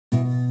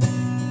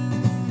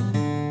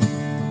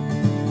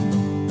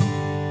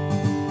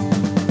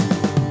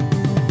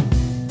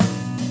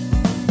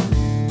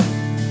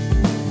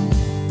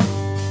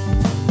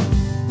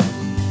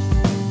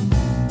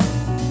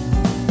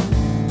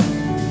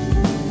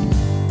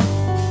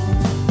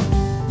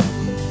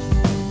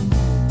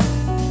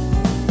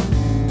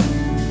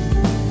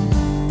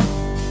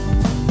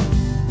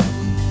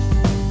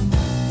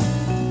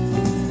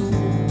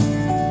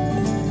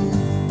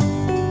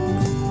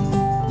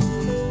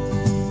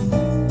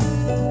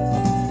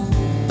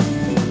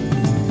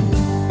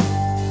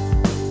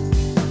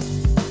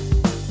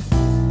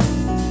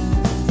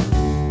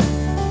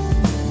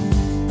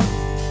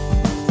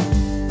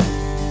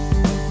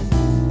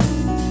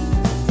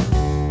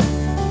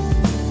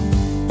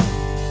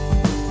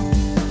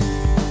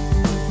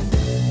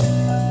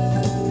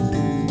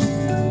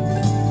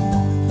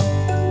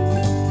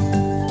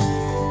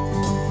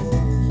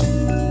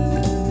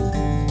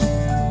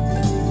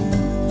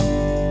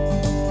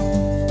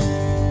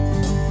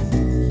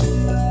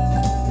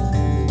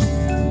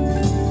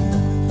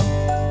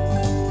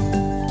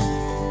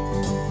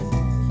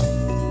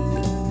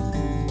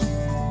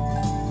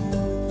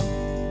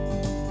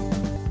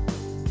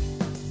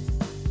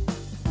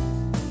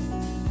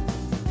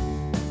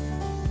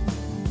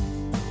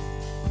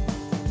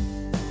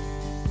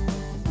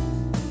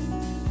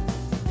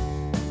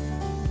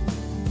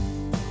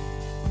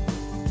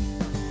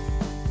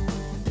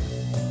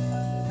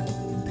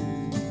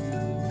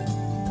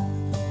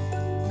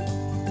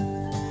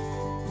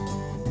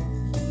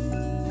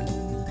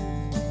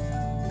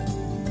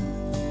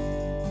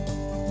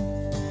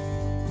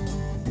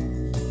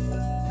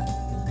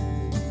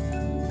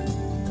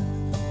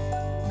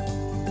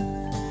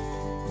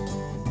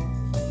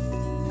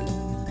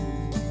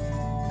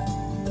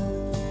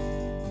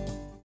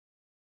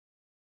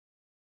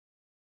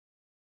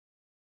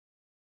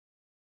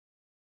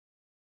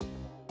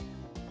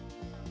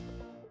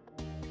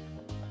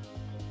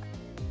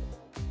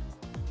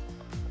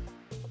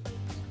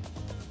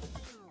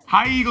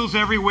Hi, Eagles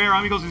everywhere.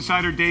 I'm Eagles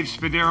Insider Dave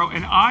Spadaro,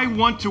 and I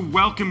want to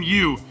welcome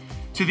you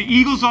to the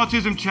Eagles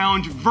Autism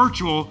Challenge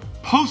virtual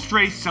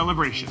post-race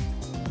celebration.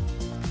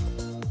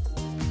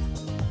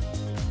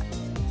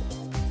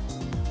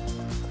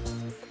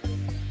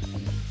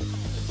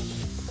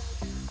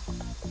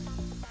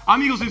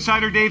 I'm Eagles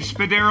Insider Dave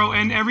Spadaro,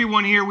 and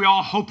everyone here, we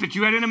all hope that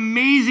you had an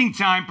amazing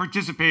time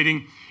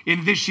participating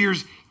in this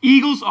year's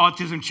Eagles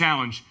Autism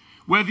Challenge.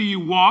 Whether you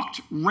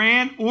walked,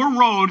 ran, or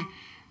rode,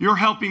 you're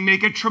helping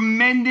make a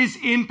tremendous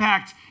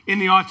impact in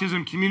the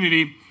autism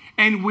community,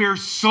 and we're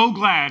so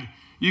glad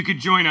you could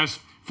join us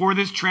for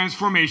this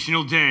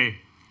transformational day.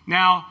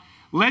 Now,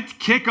 let's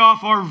kick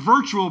off our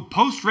virtual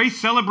post-race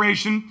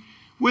celebration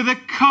with a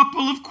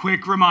couple of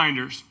quick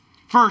reminders.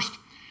 First,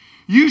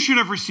 you should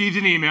have received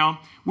an email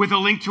with a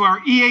link to our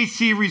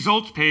EAC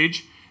results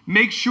page.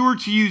 Make sure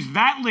to use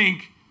that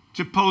link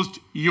to post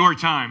your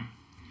time.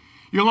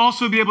 You'll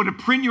also be able to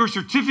print your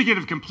certificate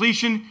of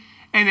completion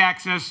and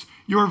access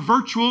your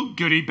virtual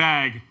goodie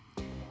bag.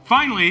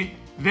 Finally,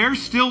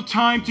 there's still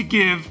time to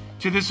give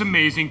to this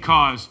amazing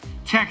cause.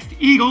 Text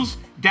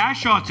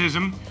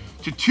Eagles-Autism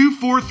to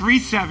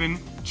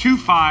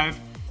 243725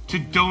 to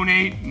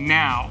donate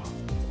now.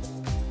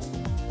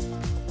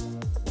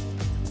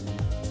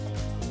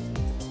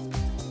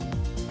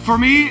 For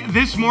me,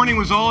 this morning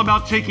was all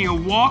about taking a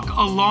walk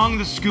along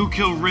the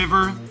Schuylkill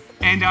River,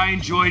 and I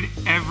enjoyed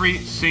every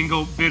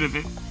single bit of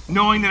it,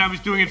 knowing that I was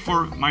doing it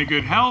for my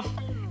good health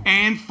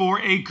and for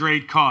a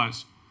great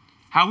cause.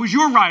 How was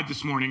your ride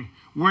this morning?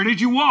 Where did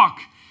you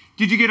walk?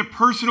 Did you get a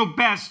personal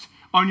best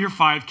on your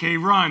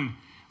 5K run?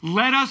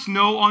 Let us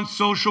know on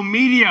social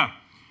media.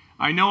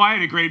 I know I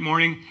had a great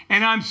morning,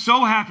 and I'm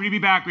so happy to be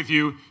back with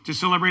you to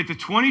celebrate the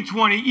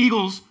 2020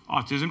 Eagles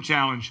Autism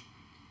Challenge.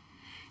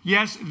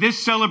 Yes,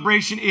 this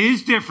celebration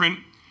is different,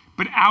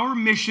 but our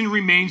mission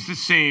remains the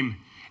same,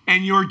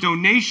 and your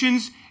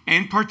donations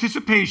and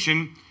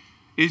participation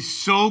is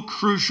so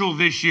crucial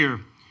this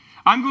year.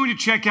 I'm going to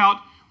check out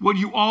what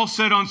you all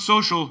said on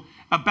social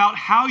about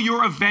how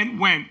your event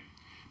went.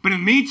 But in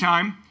the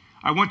meantime,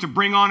 I want to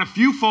bring on a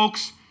few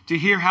folks to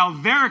hear how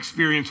their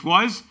experience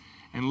was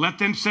and let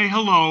them say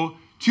hello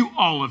to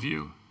all of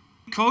you.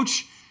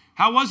 Coach,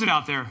 how was it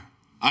out there?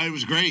 It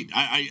was great.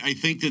 I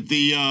think that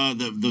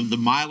the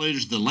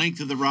mileage, the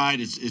length of the ride,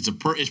 it's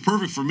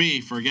perfect for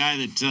me, for a guy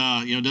that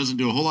doesn't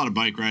do a whole lot of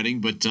bike riding,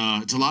 but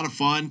it's a lot of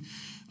fun.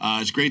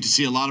 It's great to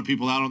see a lot of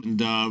people out,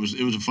 and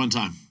it was a fun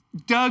time.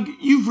 Doug,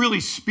 you've really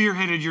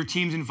spearheaded your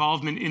team's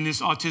involvement in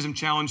this Autism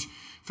Challenge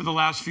for the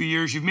last few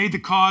years. You've made the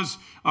cause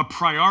a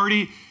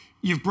priority.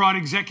 You've brought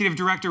Executive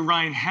Director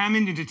Ryan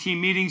Hammond into team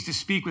meetings to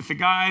speak with the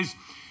guys.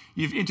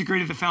 You've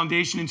integrated the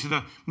foundation into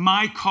the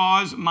My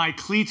Cause, My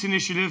Cleats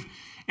initiative.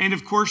 And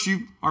of course,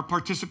 you are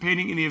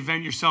participating in the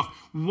event yourself.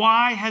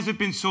 Why has it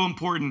been so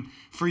important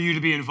for you to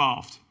be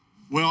involved?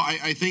 Well,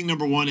 I think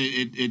number one,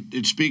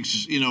 it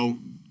speaks,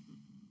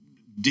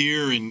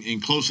 dear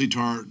and closely to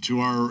our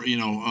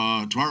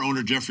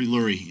owner Jeffrey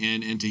Lurie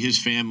and to his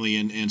family,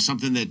 and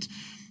something that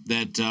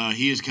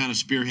he has kind of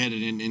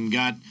spearheaded and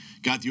got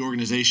the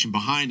organization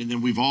behind, and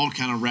then we've all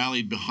kind of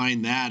rallied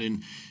behind that,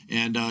 and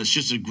it's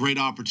just a great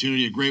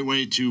opportunity, a great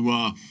way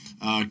to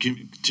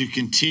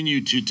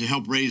continue to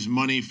help raise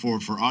money for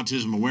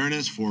autism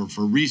awareness, for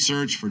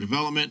research, for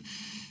development,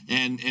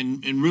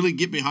 and really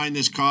get behind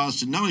this cause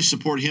to not only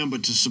support him,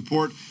 but to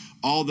support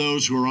all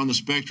those who are on the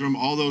spectrum,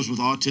 all those with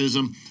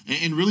autism,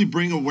 and really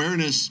bring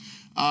awareness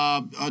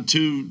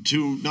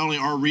to not only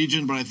our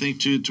region, but I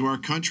think to our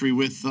country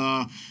with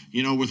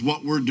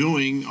what we're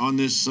doing on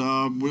this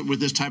with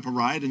this type of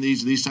ride and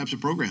these types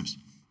of programs.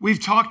 We've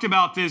talked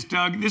about this,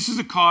 Doug. This is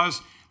a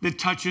cause that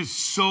touches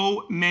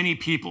so many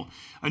people.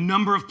 A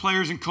number of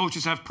players and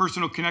coaches have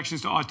personal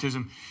connections to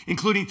autism,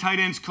 including tight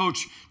ends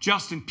coach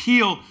Justin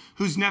Peel,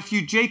 whose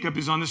nephew Jacob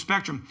is on the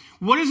spectrum.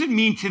 What does it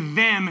mean to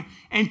them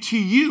and to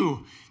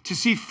you to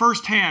see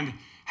firsthand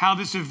how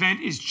this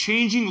event is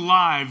changing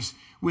lives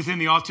within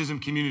the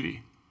autism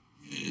community?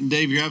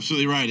 Dave, you're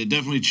absolutely right. It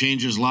definitely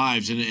changes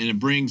lives, and it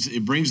brings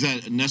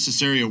that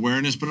necessary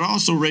awareness, but it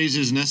also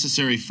raises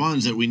necessary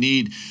funds that we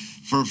need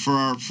for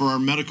our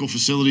medical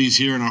facilities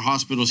here and our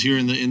hospitals here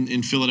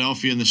in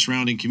Philadelphia and the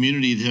surrounding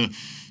community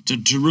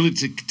to really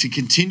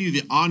continue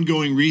the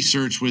ongoing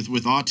research with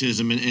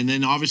autism, and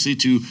then obviously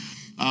to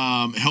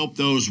help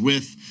those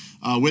with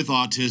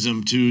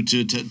autism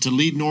to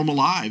lead normal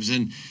lives,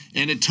 and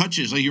it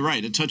touches, like you're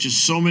right, it touches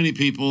so many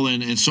people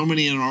and so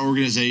many in our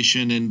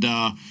organization, and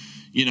Ryan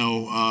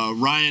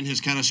has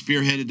kind of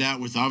spearheaded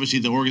that with obviously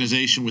the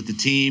organization, with the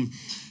team.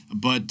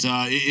 But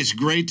it's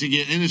great to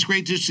get, and it's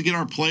great just to get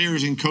our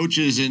players and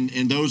coaches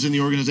and those in the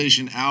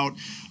organization out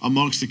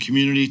amongst the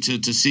community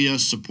to see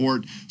us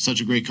support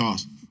such a great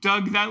cause.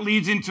 Doug, that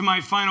leads into my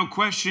final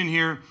question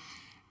here.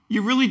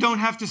 You really don't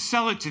have to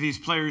sell it to these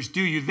players,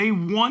 do you? They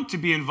want to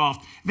be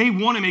involved. They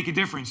want to make a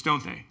difference,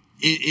 don't they?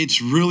 It's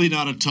really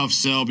not a tough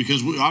sell,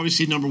 because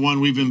obviously, number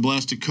one, we've been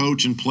blessed to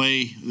coach and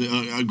play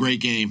a great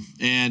game,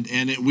 and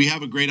we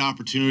have a great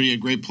opportunity, a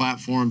great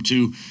platform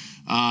to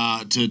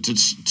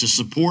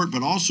support,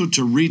 but also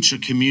to reach a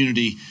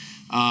community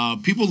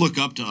people look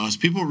up to us.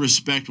 People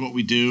respect what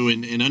we do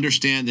and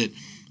understand that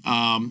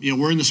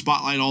we're in the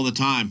spotlight all the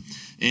time.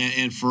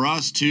 And for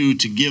us to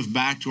give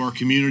back to our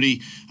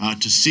community,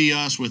 to see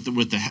us with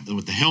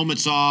the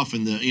helmets off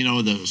and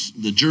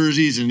the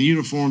jerseys and the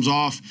uniforms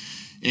off,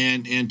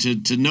 and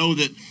to know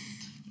that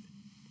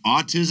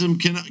autism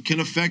can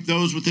affect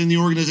those within the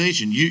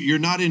organization. You're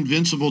not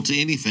invincible to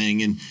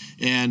anything, and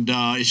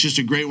it's just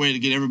a great way to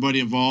get everybody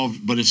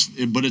involved. But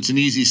it's an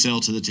easy sell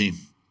to the team.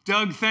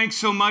 Doug, thanks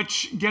so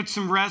much. Get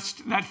some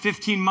rest. That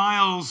 15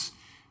 miles,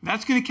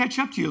 that's going to catch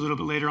up to you a little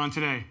bit later on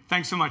today.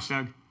 Thanks so much,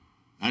 Doug.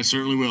 I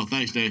certainly will.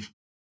 Thanks, Dave.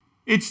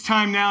 It's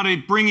time now to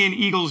bring in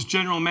Eagles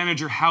general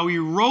manager Howie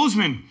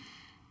Roseman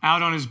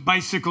out on his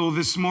bicycle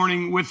this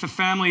morning with the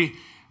family.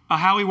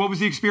 Howie, what was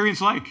the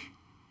experience like?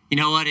 You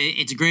know what?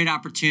 It's a great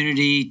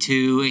opportunity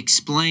to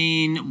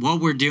explain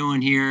what we're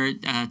doing here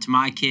to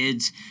my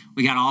kids.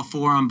 We got all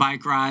 4 on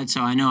bike rides,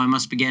 so I know I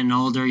must be getting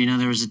older.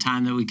 There was a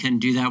time that we couldn't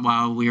do that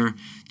while we were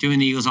doing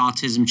the Eagles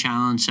Autism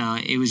Challenge. So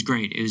it was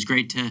great. It was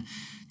great to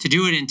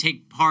do it and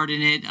take part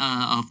in it.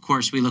 Of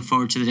course, we look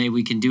forward to the day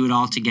we can do it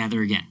all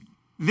together again.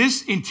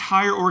 This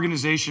entire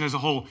organization as a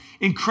whole,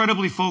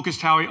 incredibly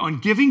focused, Howie, on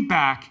giving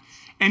back,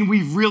 and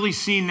we've really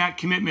seen that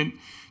commitment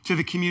to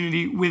the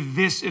community with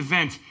this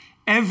event.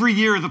 Every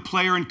year, the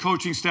player and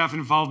coaching staff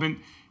involvement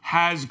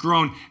has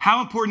grown.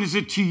 How important is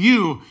it to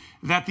you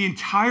that the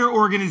entire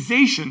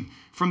organization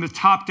from the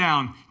top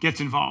down gets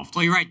involved?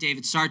 Well, you're right, Dave.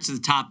 It starts at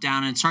the top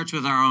down, and it starts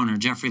with our owner,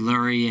 Jeffrey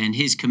Lurie, and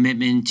his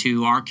commitment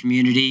to our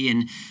community.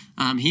 And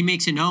he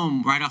makes it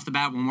known right off the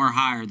bat when we're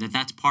hired that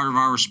that's part of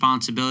our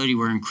responsibility.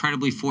 We're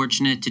incredibly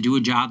fortunate to do a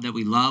job that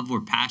we love,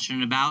 we're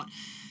passionate about,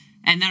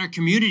 and that our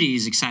community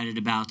is excited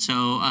about.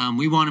 So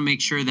we want to make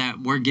sure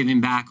that we're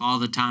giving back all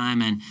the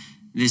time, and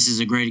this is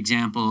a great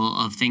example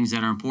of things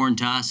that are important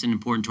to us and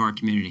important to our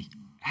community.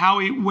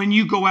 Howie, when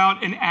you go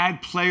out and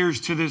add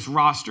players to this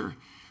roster,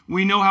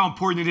 we know how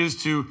important it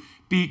is to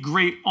be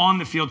great on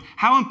the field.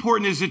 How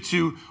important is it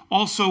to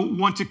also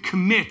want to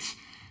commit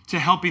to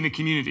helping the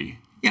community?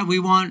 Yeah, we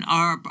want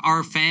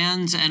our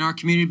fans and our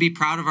community to be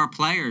proud of our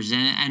players,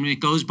 and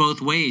it goes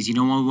both ways. We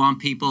want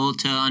people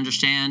to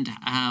understand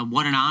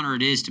what an honor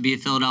it is to be a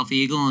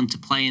Philadelphia Eagle and to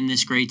play in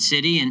this great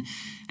city.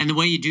 And the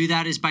way you do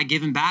that is by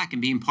giving back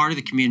and being part of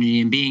the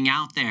community and being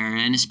out there.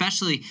 And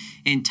especially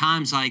in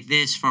times like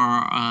this, for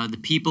the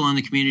people in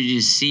the community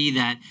to see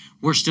that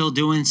we're still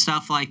doing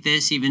stuff like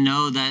this, even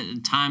though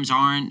that times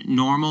aren't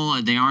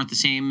normal, they aren't the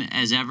same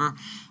as ever.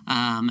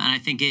 And I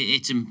think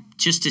it's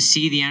just to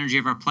see the energy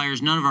of our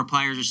players. None of our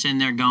players are sitting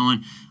there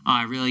going, oh,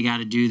 I really got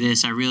to do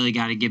this. I really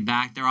got to give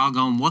back. They're all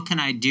going, what can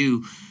I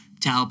do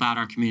to help out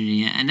our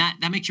community? And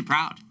that makes you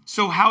proud.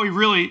 So Howie,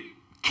 really,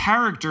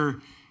 character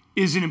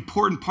is an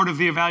important part of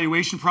the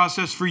evaluation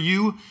process for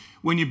you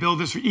when you build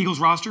this Eagles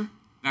roster?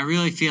 I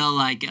really feel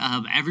like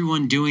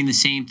everyone doing the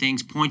same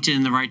things, pointed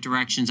in the right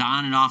directions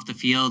on and off the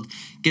field,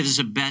 gives us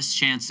the best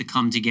chance to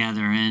come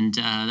together. And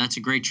that's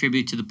a great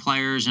tribute to the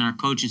players and our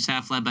coaching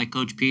staff led by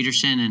Coach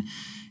Pederson. And,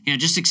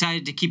 just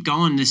excited to keep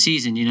going this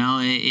season.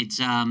 It's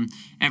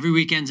every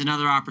weekend's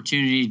another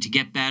opportunity to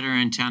get better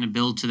and trying to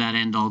build to that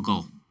end-all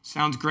goal.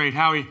 Sounds great.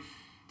 Howie,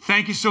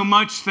 thank you so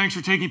much. Thanks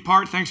for taking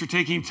part. Thanks for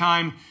taking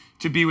time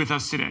to be with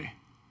us today.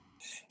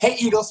 Hey,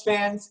 Eagles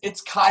fans,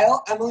 it's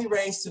Kyle, Emily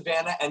Ray,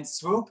 Savannah, and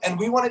Swoop, and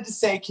we wanted to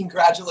say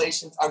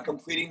congratulations on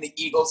completing the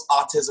Eagles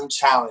Autism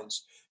Challenge.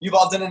 You've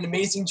all done an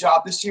amazing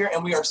job this year,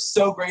 and we are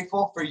so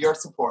grateful for your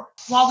support.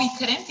 While we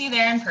couldn't be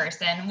there in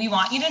person, we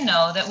want you to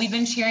know that we've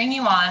been cheering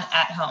you on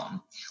at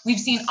home. We've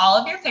seen all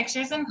of your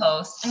pictures and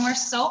posts, and we're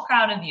so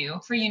proud of you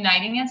for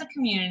uniting as a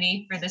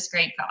community for this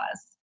great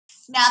cause.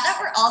 Now that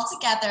we're all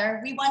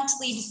together, we want to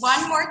lead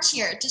one more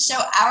cheer to show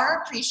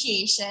our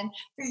appreciation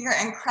for your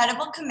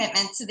incredible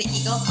commitment to the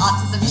Eagles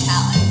Autism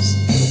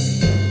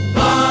Challenge.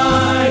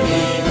 Fly,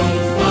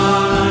 Eagles,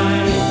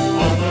 fly,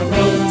 on the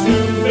road to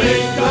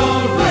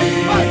victory.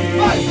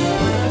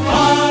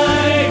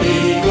 Fly,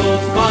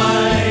 Eagles,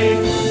 fly,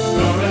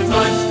 score a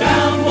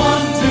touchdown,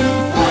 1, 2,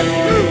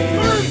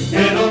 3.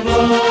 Hit 'em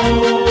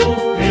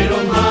low, hit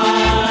 'em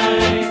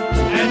high,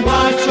 and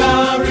watch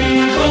our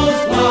Eagles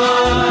fly.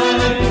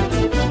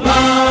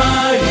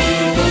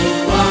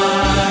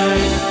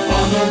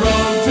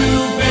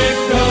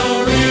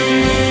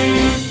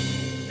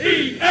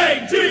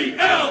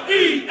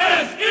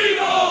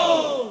 Eagles!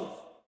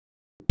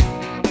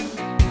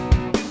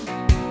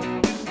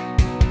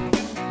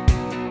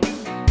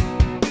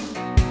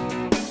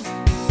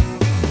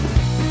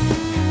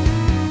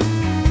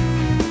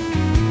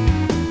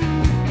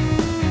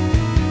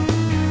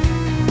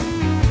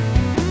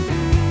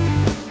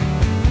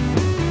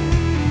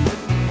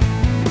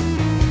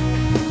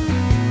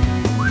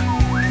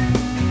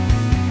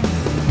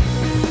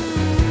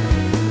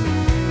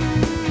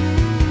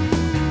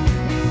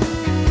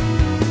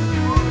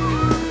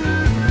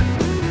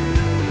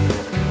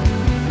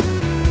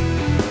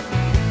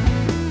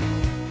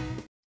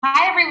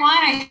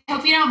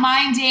 hope you don't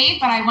mind, Dave,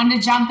 but I wanted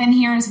to jump in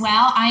here as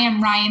well. I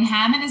am Ryan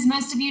Hammond, as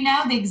most of you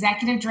know, the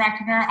Executive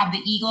Director of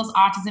the Eagles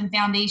Autism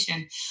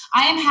Foundation.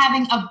 I am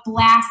having a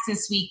blast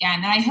this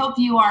weekend, and I hope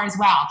you are as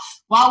well.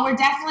 While we're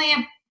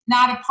definitely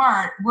not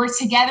apart, we're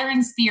together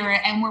in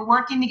spirit, and we're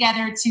working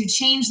together to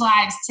change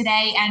lives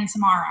today and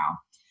tomorrow.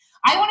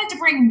 I wanted to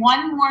bring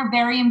one more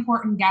very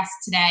important guest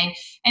today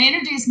and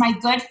introduce my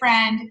good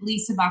friend,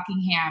 Lisa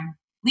Buckingham.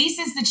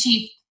 Lisa is the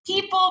Chief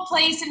People,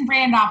 Place, and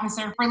Brand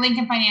Officer for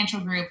Lincoln Financial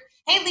Group.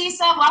 Hey,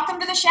 Lisa, welcome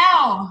to the show.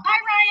 Hi,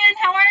 Ryan.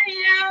 How are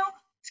you?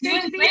 It's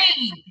Doing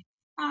great.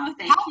 Oh,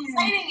 thank you. How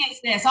exciting is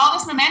this? All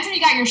this momentum.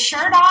 You got your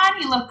shirt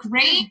on. You look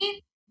great.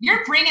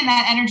 You're bringing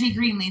that energy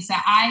green, Lisa.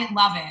 I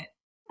love it.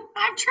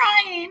 I'm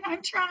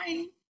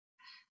trying.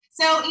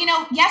 So,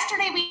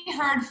 yesterday we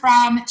heard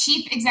from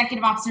Chief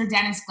Executive Officer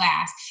Dennis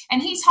Glass,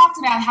 and he talked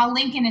about how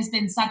Lincoln has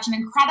been such an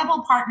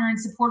incredible partner and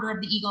supporter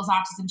of the Eagles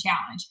Autism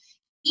Challenge.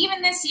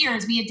 Even this year,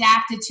 as we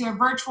adapted to a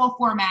virtual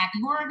format,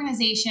 your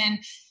organization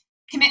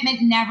commitment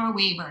never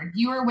wavered.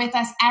 You were with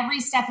us every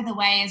step of the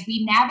way as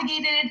we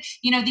navigated,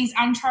 these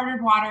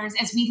uncharted waters,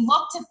 as we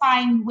look to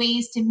find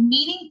ways to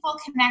meaningful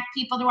connect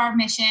people to our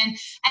mission,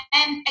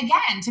 and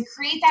again, to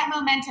create that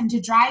momentum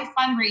to drive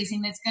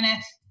fundraising that's going to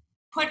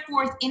put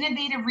forth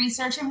innovative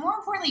research and, more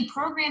importantly,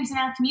 programs in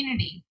our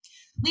community.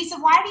 Lisa,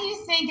 why do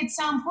you think it's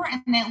so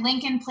important that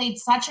Lincoln played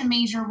such a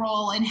major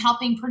role in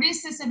helping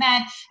produce this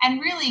event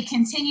and really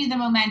continue the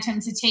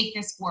momentum to take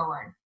this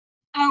forward?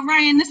 Oh,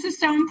 Ryan, this is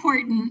so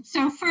important.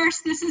 So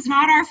first, this is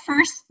not our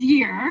first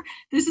year.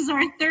 This is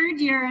our third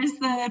year as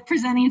the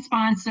presenting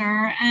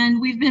sponsor,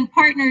 and we've been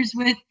partners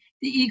with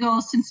the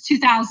Eagles since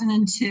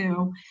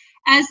 2002.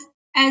 As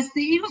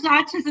the Eagles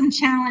Autism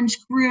Challenge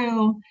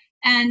grew,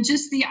 and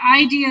just the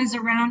ideas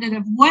around it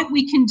of what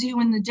we can do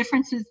and the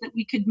differences that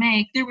we could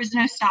make, there was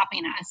no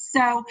stopping us.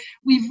 So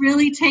we've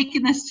really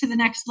taken this to the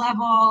next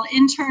level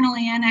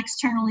internally and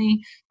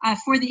externally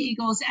for the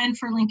Eagles and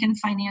for Lincoln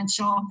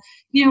Financial.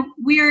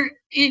 We're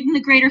in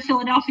the greater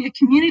Philadelphia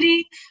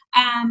community.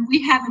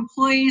 We have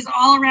employees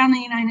all around the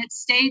United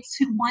States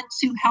who want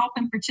to help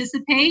and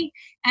participate.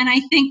 And I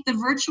think the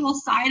virtual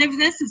side of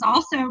this is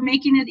also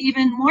making it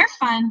even more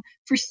fun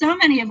for so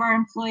many of our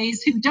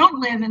employees who don't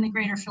live in the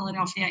greater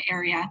Philadelphia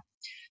area.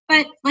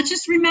 But let's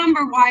just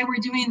remember why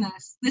we're doing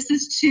this. This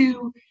is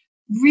to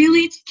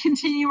really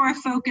continue our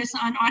focus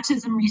on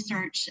autism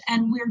research.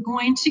 And we're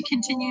going to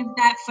continue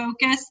that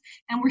focus.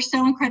 And we're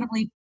so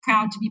incredibly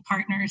proud to be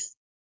partners.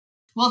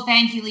 Well,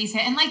 thank you,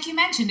 Lisa. And like you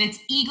mentioned, it's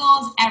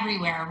Eagles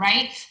everywhere,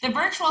 right? The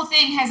virtual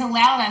thing has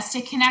allowed us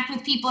to connect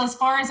with people as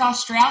far as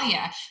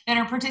Australia that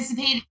are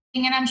participating.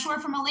 And I'm sure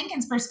from a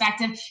Lincoln's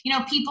perspective,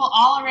 people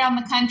all around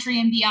the country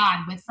and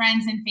beyond with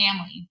friends and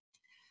family.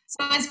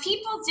 So as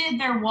people did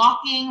their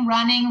walking,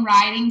 running,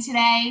 riding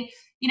today,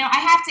 I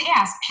have to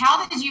ask,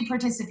 how did you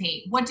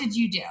participate? What did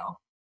you do?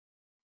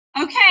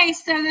 Okay,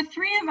 so the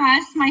three of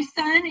us, my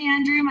son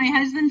Andrew, my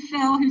husband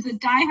Phil, who's a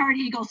diehard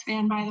Eagles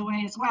fan, by the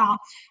way, as well,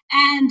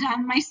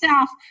 and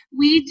myself,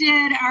 we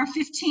did our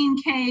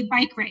 15K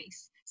bike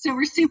race. So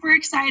we're super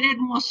excited,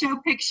 and we'll show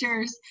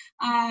pictures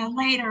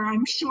later,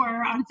 I'm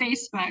sure, on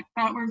Facebook.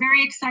 But we're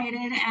very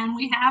excited, and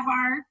we have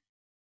our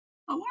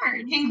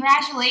award.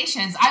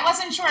 Congratulations. I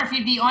wasn't sure if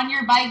you'd be on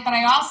your bike, but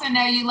I also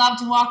know you love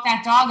to walk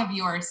that dog of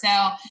yours. So,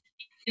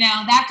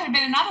 that could have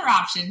been another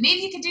option.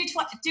 Maybe you could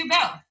do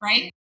both,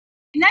 right?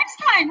 Next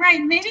time, right?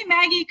 Maybe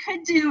Maggie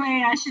could do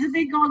she's a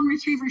big golden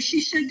retriever.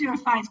 She should do a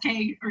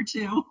 5K or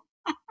two.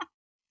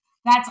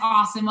 That's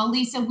awesome. Well,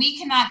 Lisa, we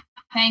cannot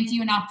thank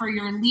you enough for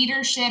your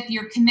leadership,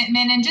 your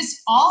commitment, and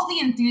just all the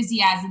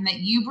enthusiasm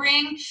that you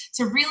bring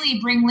to really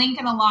bring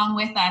Lincoln along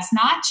with us,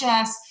 not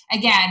just,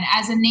 again,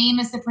 as a name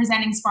as the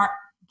presenting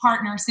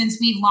partner since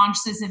we've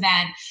launched this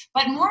event,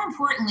 but more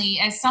importantly,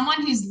 as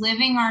someone who's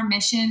living our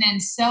mission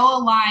and so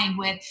aligned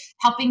with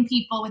helping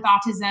people with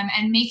autism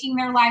and making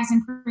their lives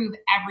improve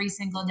every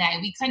single day.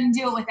 We couldn't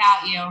do it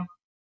without you.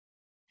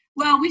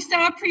 Well, we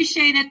so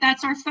appreciate it.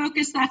 That's our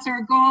focus. That's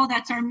our goal.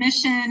 That's our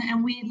mission.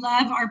 And we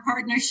love our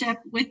partnership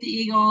with the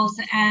Eagles.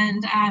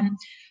 And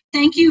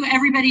thank you,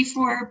 everybody,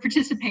 for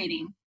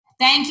participating.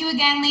 Thank you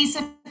again,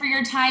 Lisa, for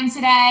your time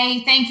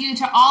today. Thank you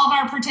to all of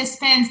our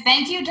participants.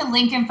 Thank you to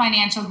Lincoln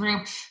Financial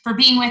Group for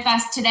being with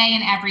us today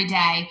and every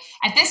day.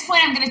 At this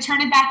point, I'm going to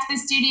turn it back to the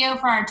studio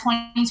for our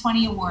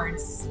 2020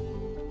 awards.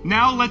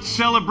 Now let's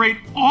celebrate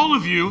all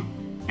of you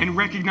and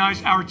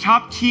recognize our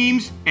top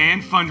teams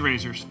and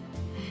fundraisers.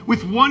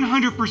 With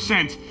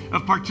 100%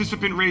 of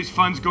participant-raised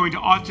funds going to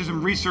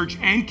autism research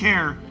and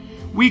care,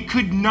 we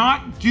could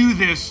not do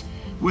this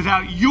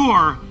without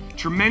your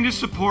tremendous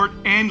support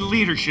and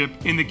leadership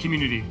in the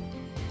community.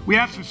 We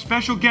have some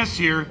special guests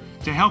here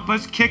to help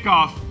us kick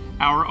off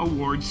our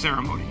award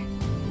ceremony.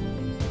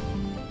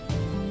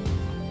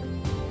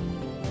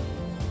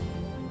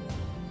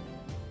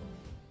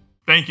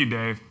 Thank you,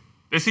 Dave.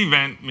 This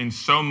event means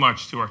so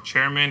much to our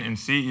chairman and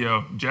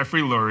CEO,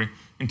 Jeffrey Lurie,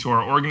 and to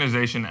our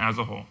organization as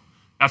a whole.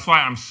 That's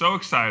why I'm so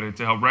excited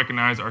to help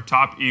recognize our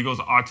top Eagles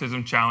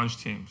Autism Challenge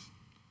teams.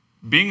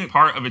 Being a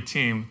part of a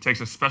team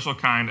takes a special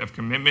kind of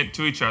commitment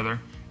to each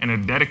other and a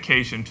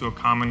dedication to a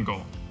common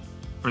goal.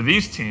 For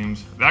these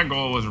teams, that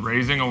goal was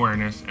raising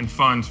awareness and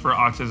funds for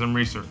autism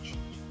research.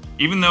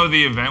 Even though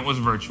the event was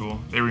virtual,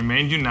 they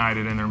remained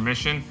united in their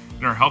mission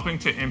and are helping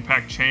to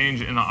impact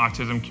change in the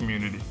autism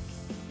community.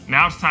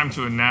 Now it's time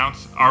to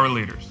announce our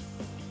leaders.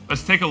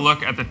 Let's take a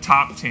look at the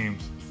top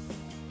teams.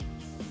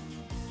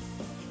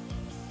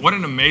 What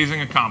an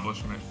amazing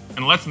accomplishment.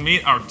 And let's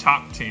meet our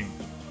top team.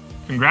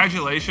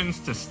 Congratulations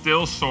to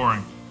Still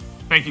Soaring.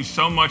 Thank you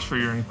so much for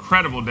your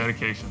incredible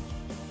dedication.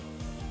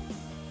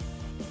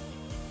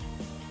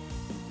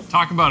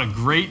 Talk about a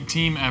great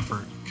team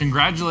effort.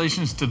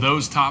 Congratulations to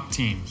those top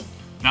teams.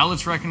 Now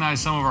let's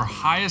recognize some of our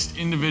highest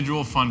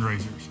individual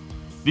fundraisers.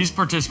 These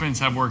participants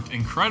have worked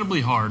incredibly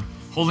hard,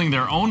 holding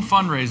their own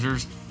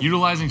fundraisers,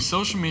 utilizing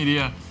social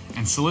media,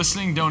 and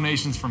soliciting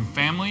donations from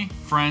family,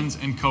 friends,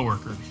 and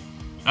coworkers.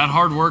 That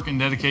hard work and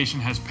dedication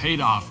has paid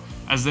off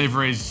as they've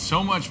raised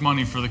so much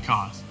money for the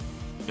cause.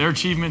 Their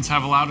achievements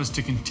have allowed us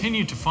to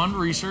continue to fund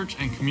research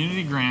and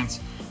community grants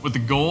with the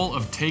goal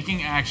of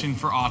taking action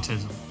for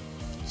autism.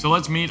 So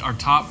let's meet our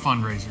top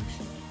fundraisers.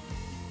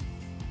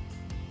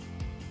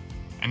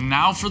 And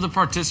now for the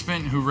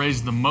participant who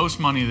raised the most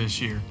money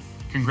this year.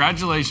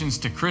 Congratulations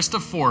to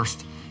Krista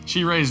Forst.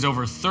 She raised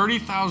over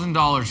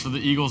 $30,000 for the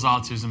Eagles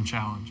Autism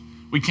Challenge.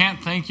 We can't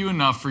thank you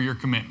enough for your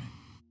commitment.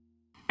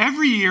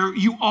 Every year,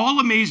 you all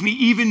amaze me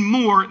even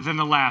more than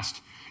the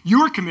last.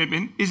 Your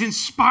commitment is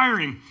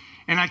inspiring,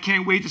 and I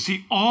can't wait to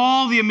see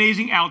all the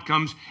amazing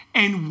outcomes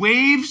and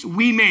waves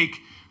we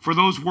make for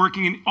those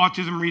working in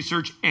autism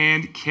research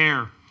and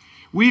care.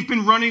 We've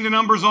been running the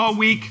numbers all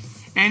week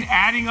and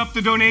adding up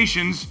the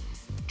donations.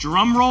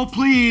 Drum roll,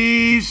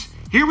 please.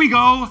 Here we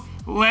go.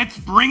 Let's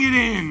bring it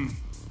in.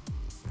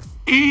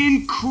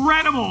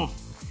 Incredible.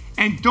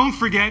 And don't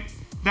forget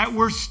that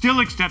we're still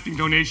accepting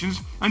donations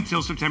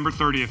until September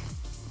 30th.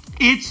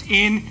 It's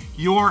in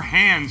your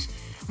hands.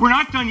 We're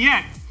not done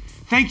yet.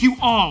 Thank you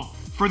all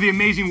for the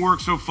amazing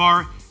work so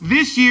far.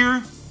 This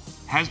year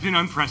has been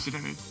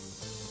unprecedented.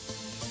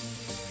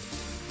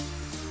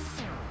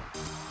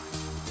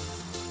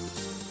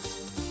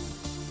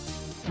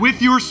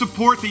 With your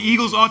support, the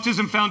Eagles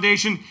Autism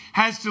Foundation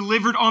has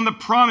delivered on the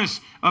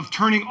promise of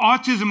turning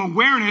autism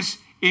awareness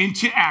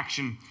into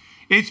action.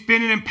 It's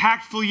been an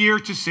impactful year,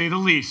 to say the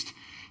least.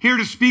 Here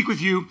to speak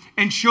with you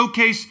and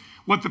showcase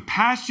what the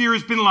past year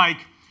has been like,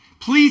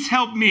 please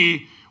help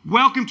me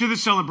welcome to the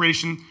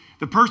celebration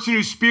the person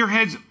who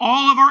spearheads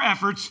all of our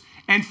efforts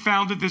and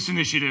founded this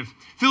initiative,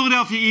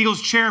 Philadelphia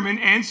Eagles Chairman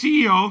and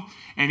CEO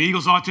and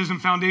Eagles Autism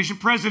Foundation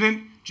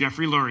President,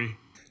 Jeffrey Lurie.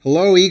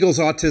 Hello, Eagles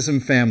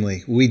Autism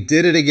family. We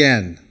did it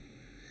again.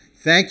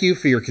 Thank you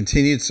for your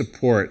continued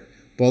support,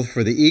 both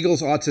for the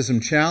Eagles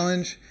Autism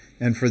Challenge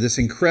and for this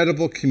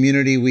incredible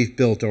community we've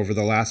built over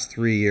the last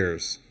 3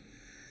 years.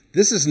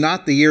 This is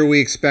not the year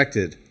we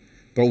expected,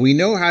 but we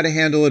know how to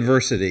handle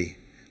adversity.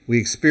 We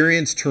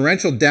experienced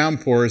torrential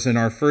downpours in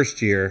our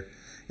first year,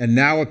 and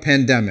now a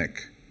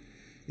pandemic.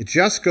 It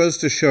just goes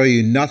to show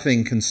you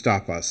nothing can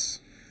stop us.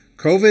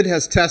 COVID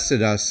has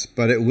tested us,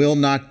 but it will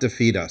not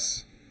defeat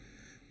us.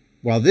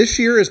 While this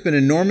year has been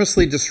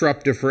enormously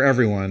disruptive for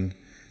everyone,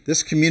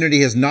 this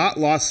community has not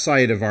lost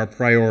sight of our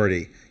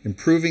priority,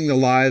 improving the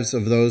lives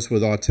of those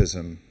with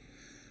autism.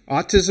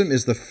 Autism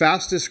is the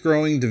fastest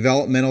growing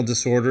developmental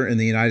disorder in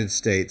the United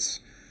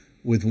States,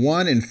 with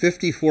 1 in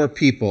 54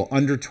 people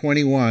under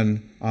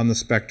 21 on the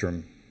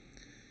spectrum.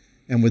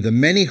 And with the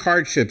many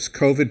hardships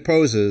COVID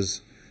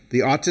poses, the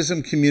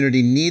autism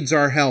community needs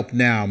our help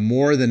now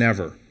more than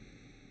ever.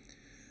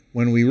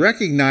 When we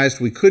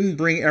recognized we couldn't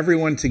bring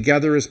everyone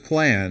together as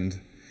planned,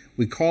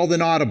 we called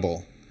an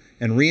audible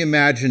and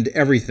reimagined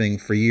everything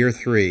for year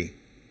 3.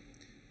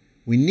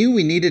 We knew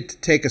we needed to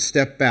take a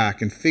step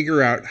back and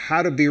figure out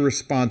how to be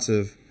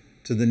responsive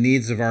to the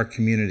needs of our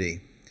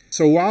community.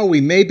 So while we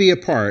may be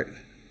apart,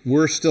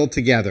 we're still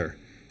together,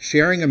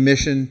 sharing a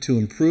mission to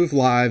improve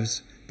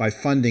lives by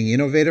funding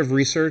innovative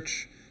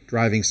research,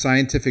 driving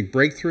scientific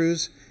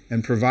breakthroughs,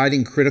 and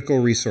providing critical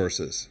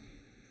resources.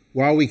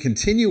 While we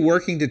continue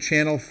working to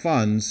channel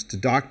funds to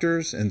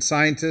doctors and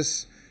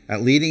scientists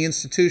at leading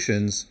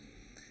institutions,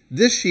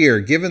 this year,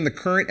 given the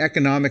current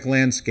economic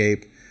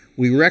landscape,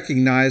 we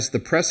recognize the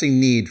pressing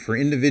need for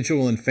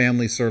individual and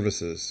family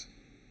services.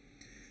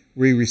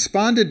 We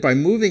responded by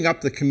moving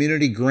up the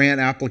community grant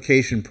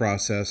application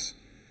process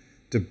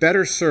to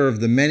better serve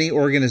the many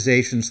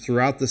organizations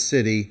throughout the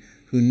city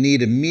who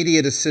need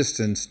immediate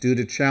assistance due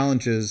to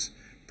challenges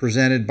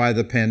presented by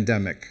the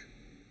pandemic.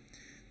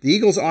 The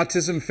Eagles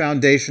Autism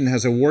Foundation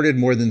has awarded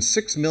more than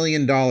 $6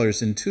 million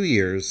in 2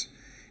 years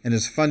and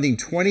is funding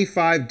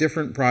 25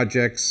 different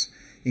projects,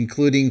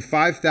 including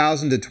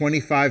 $5,000 to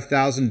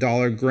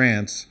 $25,000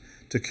 grants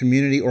to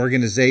community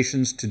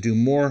organizations to do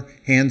more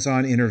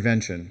hands-on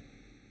intervention.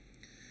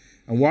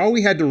 And while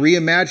we had to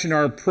reimagine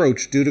our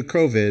approach due to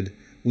COVID,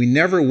 we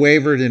never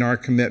wavered in our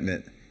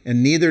commitment,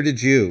 and neither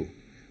did you.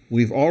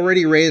 We've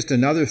already raised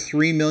another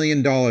 $3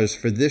 million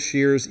for this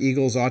year's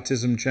Eagles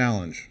Autism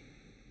Challenge.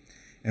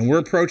 And we're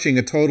approaching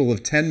a total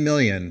of $10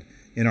 million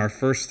in our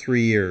first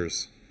 3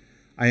 years.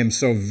 I am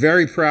so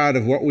very proud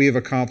of what we have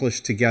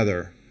accomplished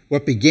together.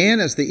 What began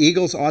as the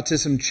Eagles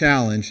Autism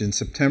Challenge in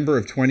September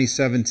of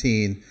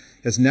 2017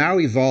 has now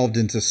evolved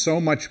into so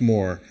much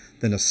more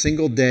than a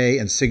single day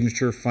and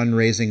signature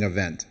fundraising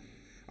event.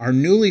 Our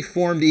newly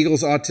formed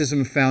Eagles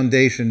Autism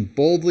Foundation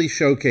boldly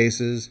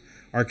showcases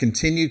our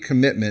continued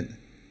commitment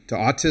to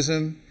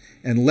autism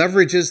and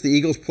leverages the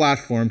Eagles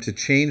platform to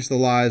change the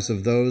lives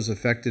of those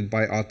affected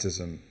by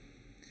autism.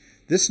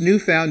 This new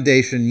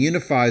foundation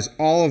unifies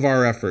all of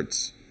our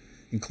efforts,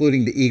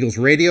 including the Eagles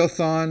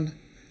Radiothon,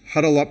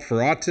 Huddle Up for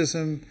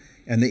Autism,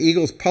 and the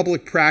Eagles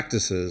public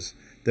practices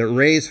that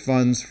raise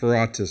funds for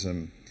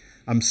autism.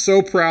 I'm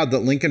so proud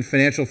that Lincoln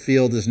Financial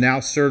Field is now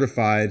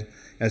certified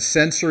as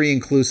sensory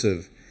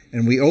inclusive,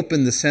 and we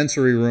opened the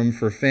sensory room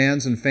for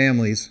fans and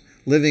families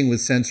living with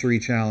sensory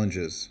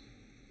challenges.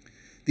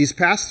 These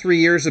past 3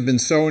 years have been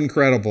so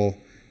incredible,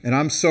 and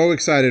I'm so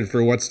excited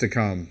for what's to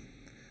come.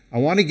 I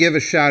want to give a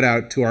shout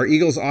out to our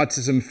Eagles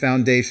Autism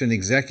Foundation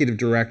Executive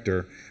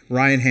Director,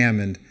 Ryan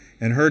Hammond,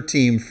 and her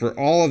team for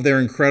all of their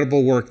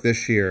incredible work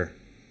this year.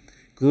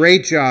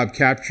 Great job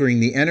capturing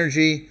the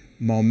energy,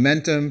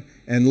 momentum,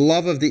 and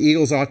love of the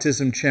Eagles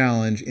Autism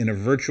Challenge in a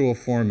virtual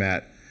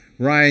format.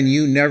 Ryan,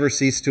 you never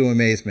cease to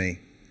amaze me.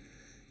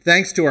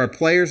 Thanks to our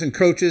players and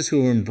coaches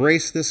who have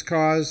embraced this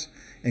cause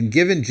and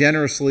given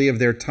generously of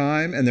their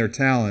time and their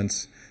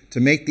talents to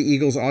make the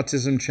Eagles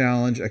Autism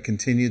Challenge a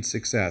continued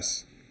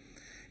success.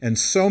 And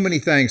so many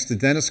thanks to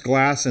Dennis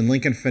Glass and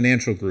Lincoln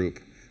Financial Group,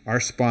 our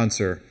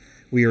sponsor.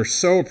 We are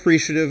so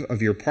appreciative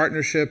of your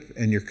partnership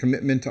and your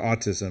commitment to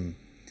autism.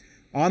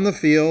 On the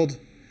field,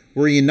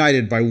 we're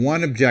united by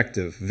one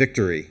objective,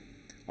 victory.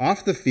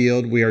 Off the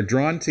field, we are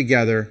drawn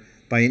together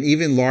by an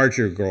even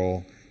larger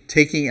goal,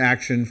 taking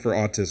action for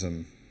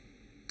autism.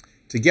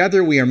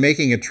 Together, we are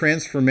making a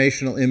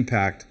transformational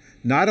impact,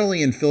 not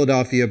only in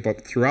Philadelphia,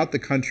 but throughout the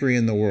country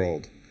and the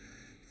world.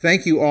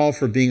 Thank you all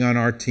for being on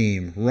our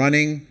team,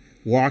 running,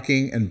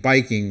 walking, and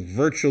biking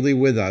virtually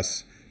with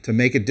us to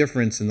make a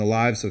difference in the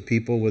lives of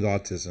people with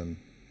autism.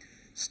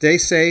 Stay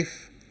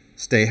safe,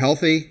 stay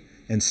healthy,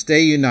 and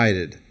stay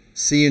united.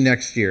 See you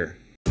next year.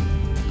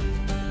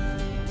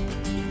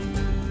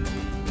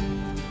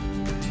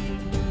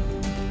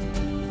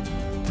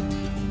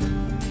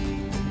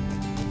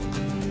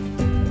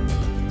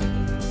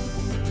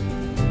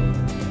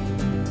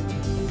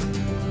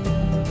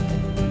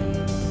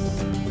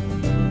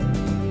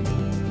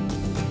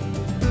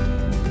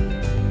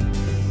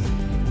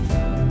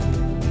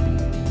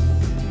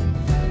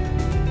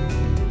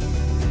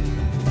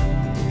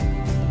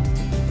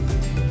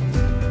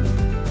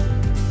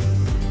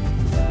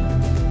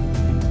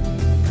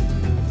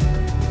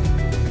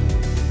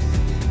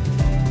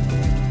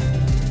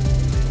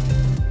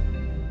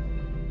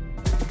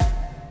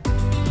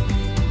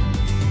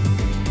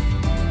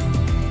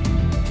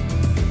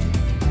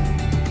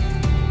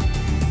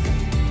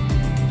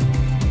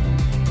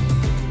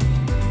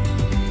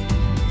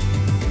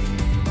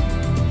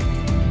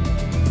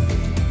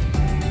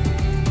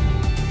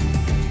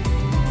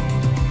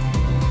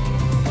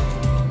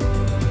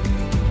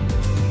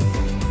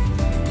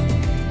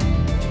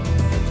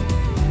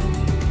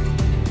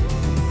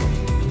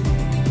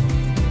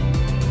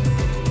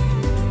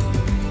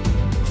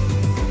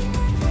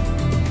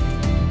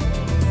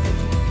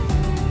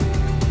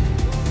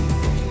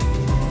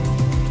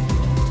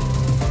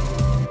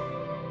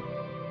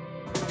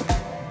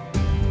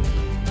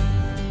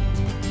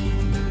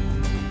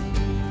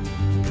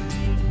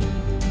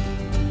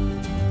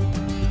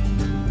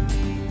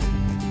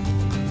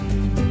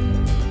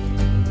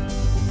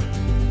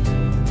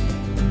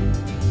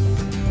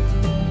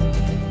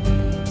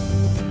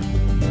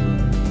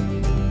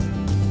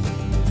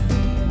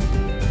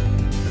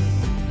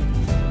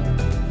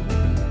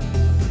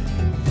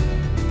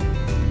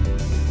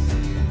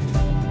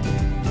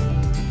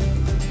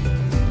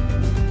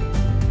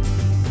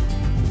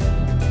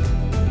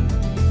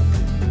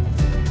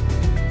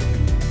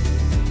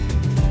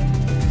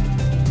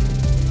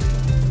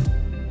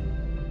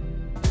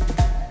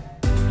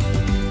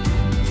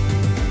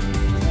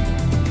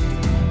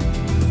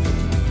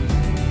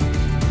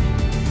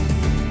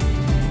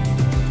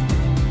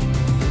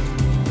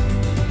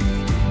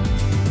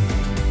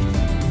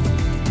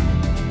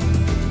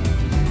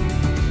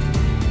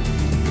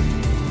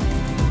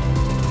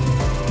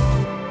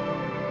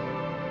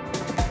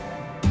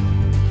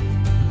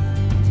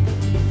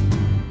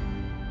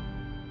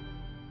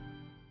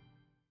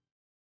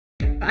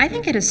 I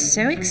think it is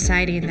so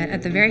exciting that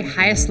at the very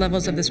highest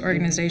levels of this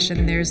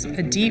organization, there's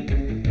a deep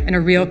and a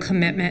real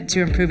commitment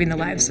to improving the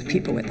lives of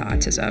people with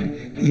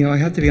autism. You know, I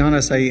have to be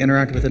honest, I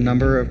interact with a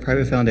number of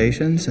private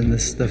foundations, and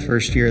this is the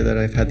first year that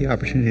I've had the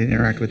opportunity to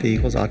interact with the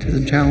Eagles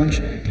Autism Challenge.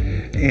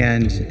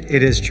 And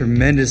it is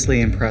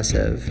tremendously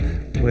impressive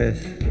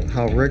with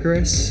how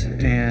rigorous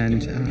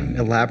and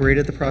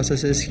elaborated the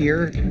process is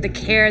here. The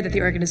care that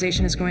the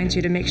organization is going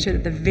to make sure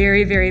that the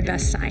very, very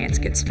best science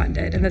gets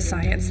funded, and the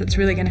science that's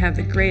really going to have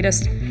the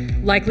greatest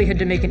likelihood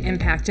to make an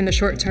impact in the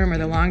short term or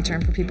the long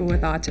term for people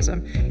with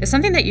autism is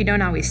something that you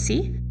don't always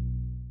see.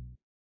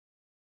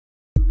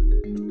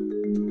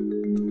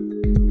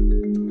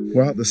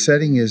 Well, the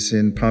setting is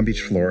in Palm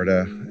Beach,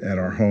 Florida, at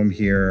our home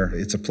here.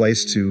 It's a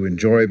place to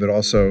enjoy, but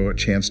also a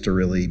chance to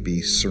really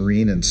be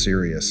serene and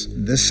serious.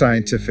 This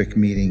scientific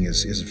meeting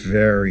is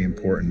very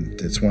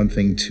important. It's one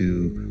thing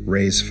to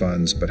raise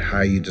funds, but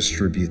how you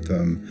distribute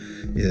them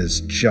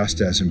is just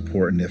as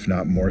important, if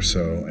not more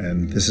so.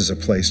 And this is a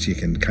place you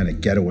can kind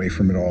of get away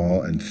from it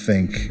all and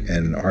think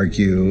and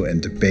argue and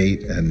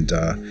debate. And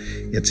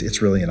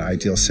it's really an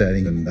ideal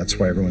setting. And that's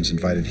why everyone's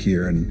invited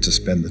here and to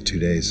spend the 2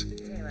 days.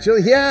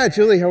 Julie,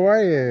 Julie, how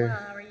are you? Well,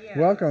 how are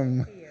you?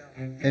 Welcome.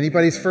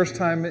 Anybody's first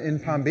time in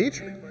Palm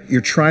Beach? You're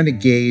trying to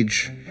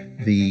gauge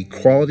the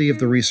quality of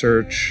the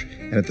research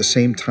and at the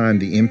same time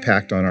the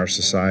impact on our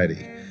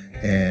society.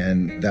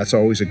 And that's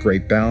always a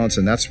great balance,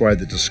 and that's why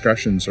the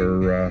discussions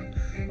are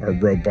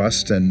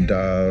robust and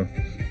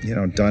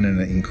done in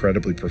an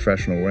incredibly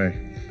professional way.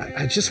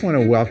 I just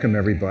want to welcome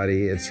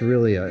everybody. It's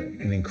really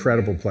an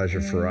incredible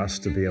pleasure for us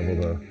to be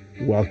able to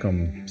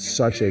welcome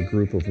such a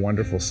group of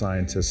wonderful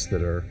scientists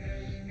that are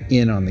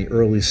in on the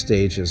early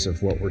stages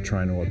of what we're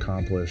trying to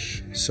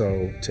accomplish.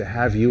 So to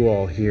have you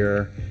all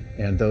here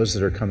and those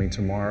that are coming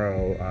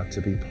tomorrow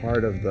to be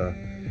part of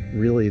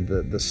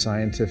the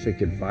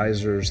scientific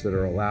advisors that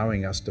are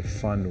allowing us to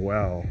fund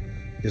well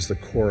is the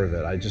core of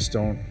it. I just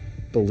don't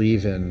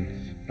believe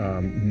in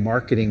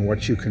marketing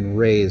what you can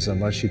raise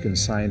unless you can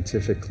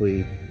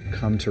scientifically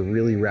come to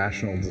really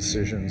rational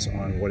decisions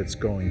on what it's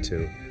going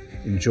to.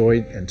 Enjoy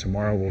it, and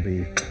tomorrow will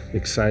be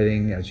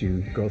exciting as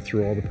you go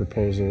through all the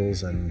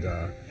proposals and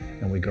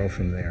we go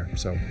from there.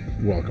 So,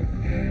 welcome.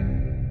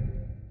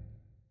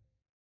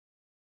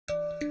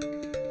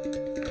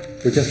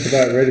 We're just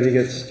about ready to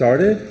get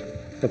started.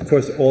 Of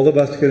course, all of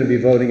us are going to be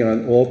voting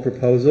on all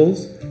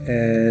proposals,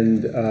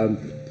 and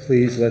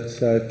please let's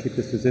keep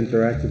this as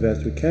interactive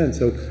as we can.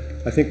 So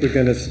I think we're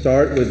going to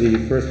start with the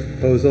first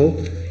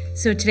proposal.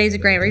 So today's a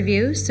grant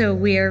review, so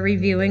we are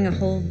reviewing a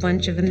whole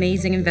bunch of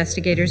amazing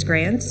investigators'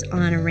 grants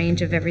on a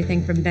range of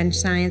everything from bench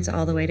science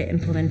all the way to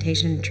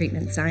implementation and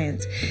treatment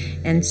science.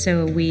 And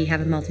so we have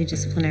a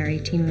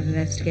multidisciplinary team of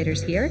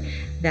investigators here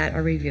that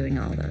are reviewing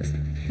all of those.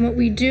 What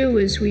we do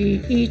is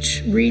we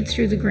each read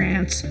through the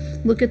grants,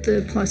 look at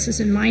the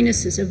pluses and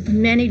minuses of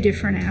many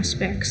different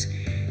aspects,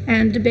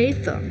 and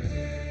debate them.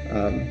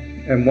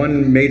 And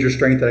one major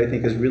strength that I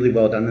think is really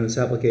well done in this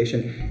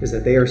application is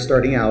that they are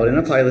starting out in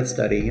a pilot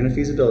study, in a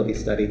feasibility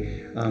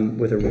study,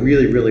 with a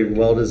really, really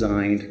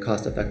well-designed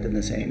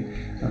cost-effectiveness aim.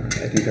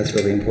 I think that's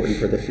really important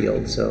for the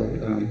field, so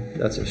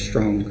that's a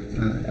strong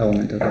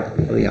element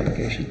of the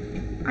application.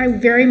 I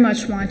very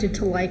much wanted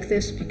to like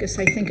this because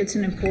I think it's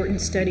an important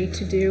study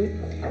to do.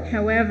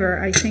 However,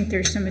 I think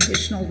there's some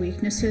additional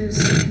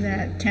weaknesses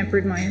that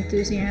tempered my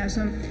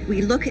enthusiasm.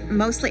 We look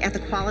mostly at the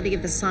quality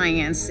of the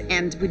science,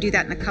 and we do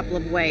that in a couple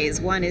of ways.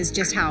 One is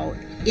just how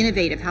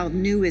innovative, how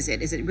new is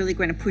it? Is it really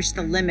going to push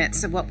the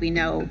limits of what we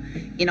know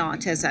in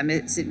autism?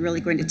 Is it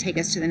really going to take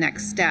us to the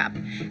next step?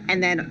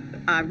 And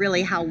then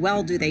really, how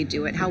well do they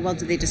do it? How well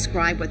do they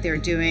describe what they're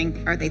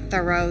doing? Are they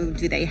thorough?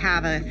 Do they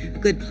have a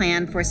good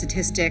plan for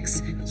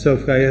statistics? So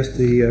if I ask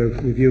the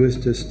reviewers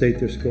to state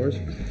their scores.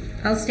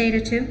 I'll state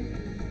a 2.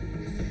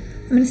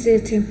 I'm going to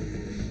state a 2.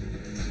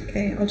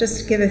 Okay, I'll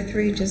just give a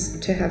 3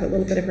 just to have a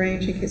little bit of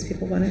range in case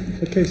people want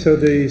it. Okay, so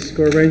the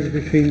score range is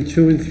between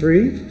 2 and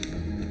 3.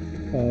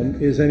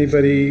 Is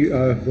anybody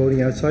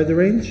voting outside the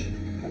range?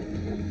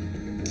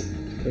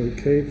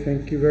 Okay,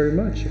 thank you very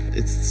much.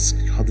 It's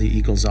called the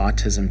Eagles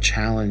Autism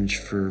Challenge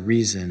for a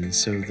reason.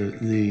 So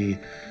the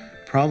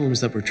problems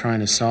that we're trying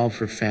to solve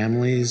for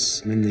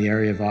families in the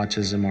area of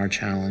autism are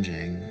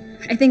challenging.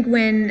 I think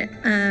when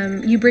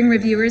you bring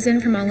reviewers in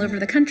from all over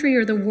the country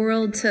or the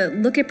world to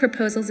look at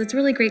proposals, it's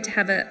really great to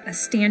have a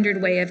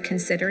standard way of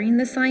considering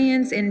the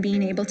science and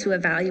being able to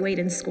evaluate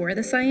and score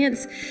the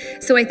science.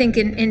 So I think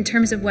in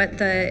terms of what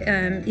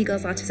the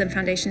Eagles Autism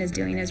Foundation is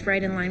doing is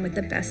right in line with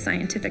the best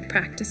scientific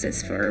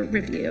practices for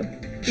review.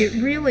 It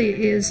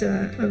really is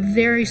a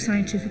very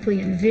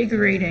scientifically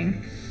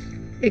invigorating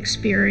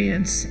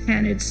experience,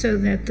 and it's so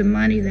that the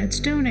money that's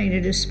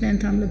donated is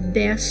spent on the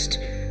best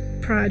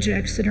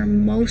projects that are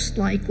most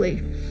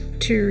likely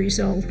to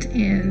result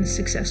in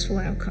successful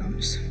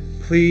outcomes.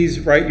 Please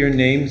write your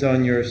names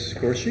on your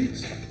score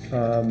sheets.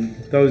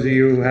 Those of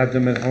you who have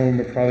them at home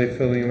are probably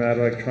filling them out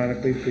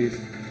electronically. Please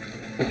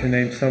put your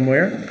name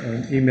somewhere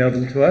and email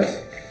them to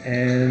us.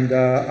 And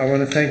I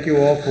want to thank you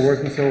all for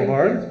working so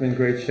hard. It's been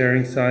great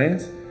sharing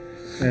science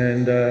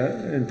and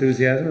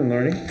enthusiasm and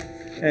learning.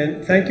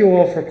 And thank you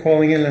all for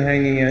calling in and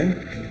hanging in.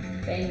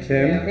 Thank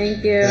Tim, you.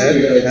 Thank you.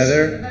 Ed,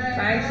 Heather,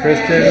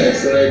 Kristen.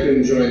 Sorry I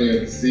couldn't join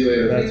you. See you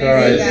later. That's all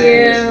right.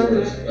 Thank you.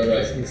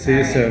 Bye-bye. We'll see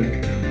you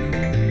soon.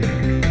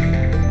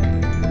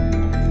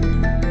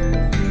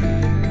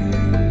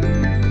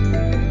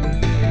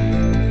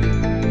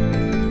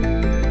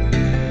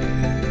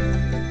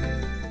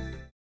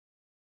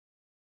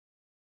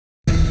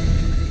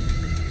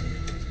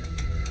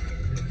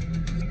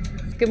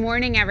 Good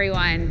morning,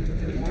 everyone.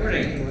 Good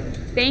morning.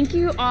 Thank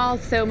you all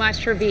so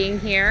much for being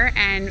here,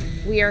 and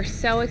we are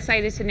so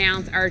excited to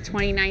announce our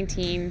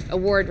 2019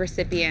 award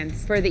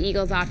recipients for the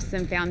Eagles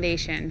Autism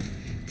Foundation.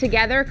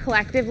 Together,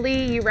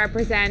 collectively, you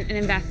represent an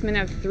investment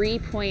of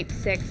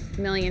 $3.6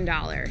 million.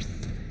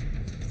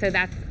 So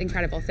that's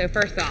incredible. So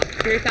first off,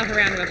 give yourself a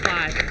round of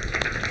applause.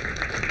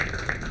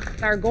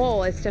 Our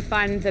goal is to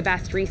fund the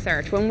best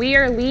research. When we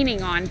are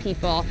leaning on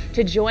people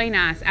to join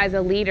us as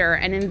a leader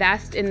and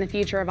invest in the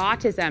future of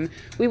autism,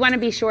 we want to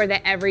be sure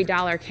that every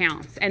dollar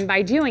counts. And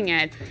by doing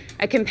it,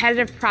 a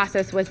competitive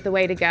process was the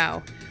way to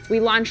go. We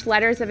launched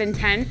letters of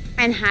intent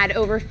and had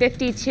over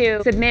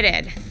 52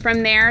 submitted.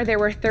 From there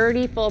were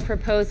 30 full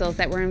proposals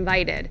that were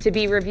invited to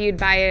be reviewed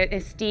by an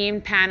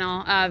esteemed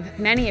panel of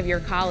many of your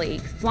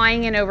colleagues,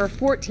 flying in over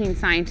 14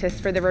 scientists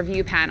for the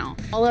review panel.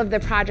 All of the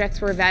projects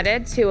were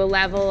vetted to a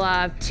level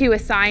of 2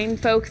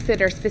 assigned folks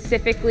that are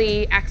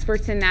specifically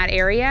experts in that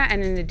area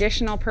and an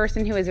additional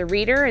person who is a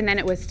reader, and then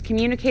it was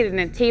communicated in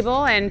a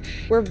table, and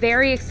we're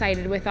very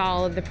excited with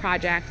all of the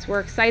projects.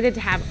 We're excited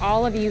to have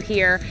all of you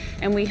here,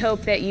 and we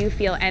hope that you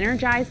feel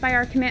energized by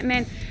our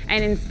commitment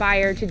and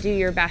inspired to do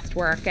your best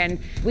work. And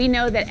we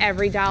know that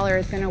every dollar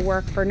is going to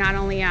work for not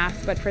only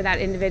us, but for that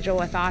individual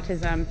with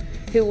autism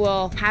who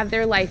will have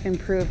their life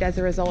improved as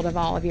a result of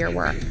all of your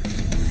work.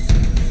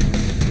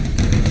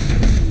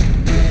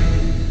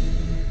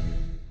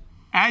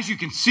 As you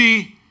can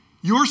see,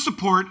 your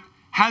support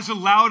has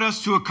allowed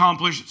us to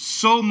accomplish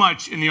so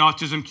much in the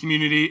autism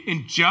community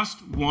in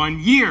just 1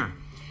 year.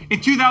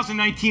 In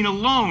 2019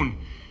 alone,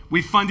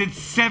 we funded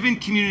 7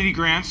 community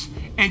grants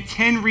and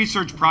 10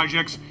 research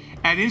projects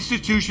at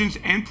institutions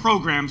and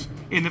programs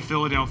in the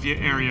Philadelphia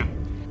area.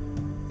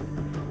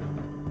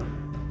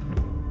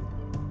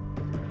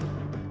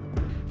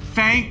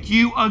 Thank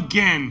you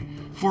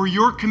again for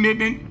your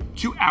commitment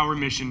to our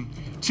mission.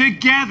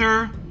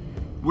 Together,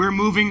 we're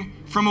moving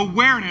from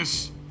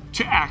awareness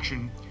to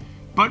action,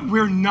 but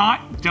we're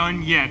not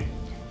done yet.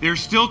 There's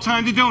still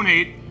time to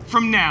donate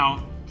from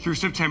now through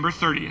September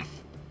 30th.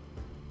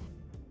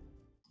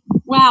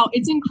 Wow,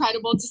 it's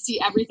incredible to see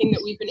everything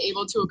that we've been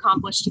able to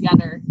accomplish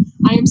together.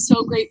 I am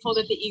so grateful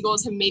that the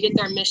Eagles have made it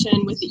their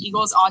mission with the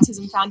Eagles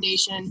Autism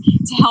Foundation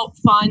to help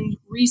fund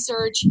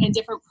research and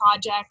different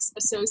projects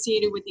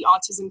associated with the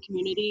autism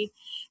community.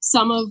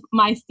 Some of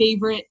my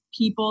favorite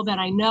people that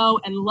I know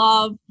and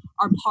love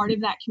are part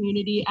of that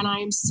community, and I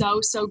am so,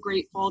 so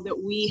grateful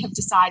that we have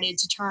decided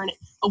to turn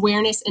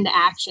awareness into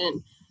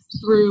action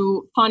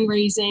through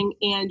fundraising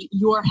and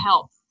your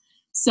help.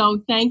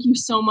 So thank you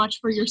so much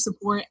for your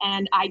support,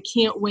 and I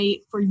can't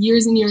wait for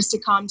years and years to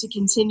come to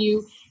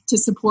continue to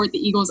support the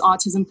Eagles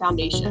Autism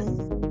Foundation.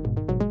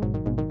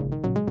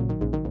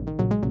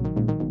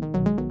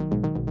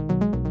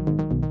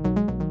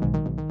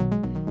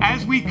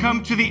 As we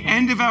come to the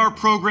end of our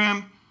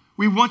program,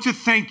 we want to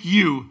thank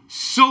you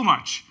so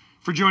much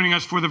for joining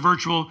us for the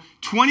virtual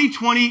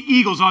 2020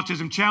 Eagles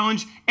Autism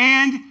Challenge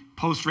and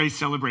post-race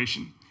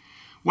celebration.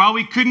 While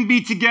we couldn't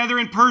be together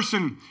in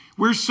person,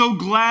 we're so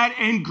glad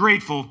and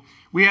grateful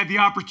we had the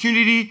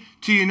opportunity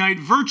to unite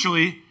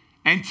virtually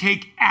and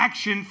take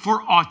action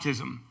for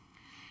autism.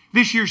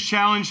 This year's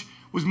challenge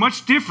was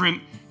much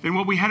different than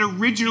what we had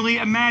originally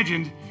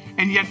imagined,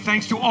 and yet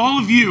thanks to all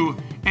of you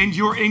and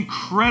your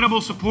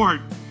incredible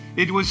support,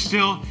 it was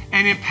still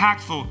an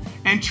impactful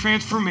and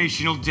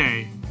transformational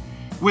day.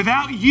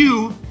 Without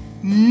you,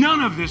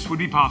 none of this would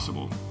be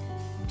possible.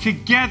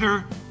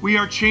 Together, we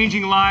are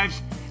changing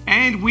lives,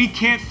 and we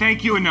can't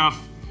thank you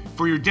enough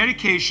for your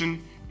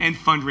dedication and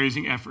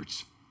fundraising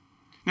efforts.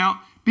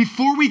 Now,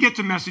 before we get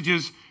to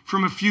messages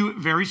from a few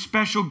very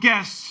special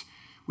guests,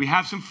 we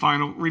have some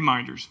final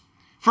reminders.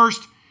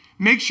 First,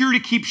 make sure to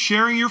keep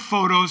sharing your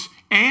photos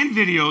and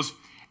videos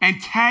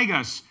and tag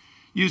us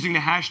using the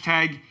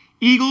hashtag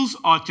Eagles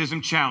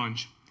Autism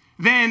Challenge.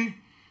 Then,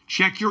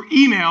 check your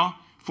email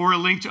for a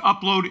link to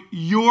upload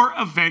your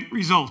event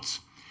results.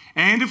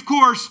 And of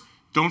course,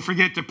 don't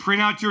forget to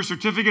print out your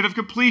certificate of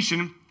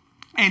completion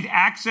and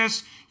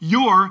access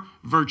your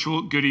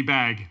virtual goodie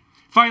bag.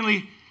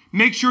 Finally,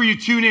 make sure you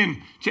tune in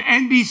to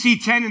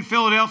NBC 10 in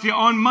Philadelphia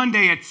on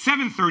Monday at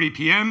 7:30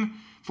 p.m.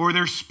 for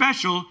their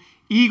special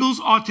Eagles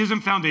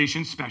Autism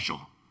Foundation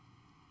special.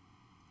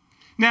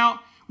 Now,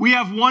 we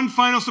have one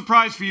final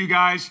surprise for you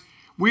guys.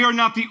 We are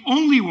not the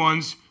only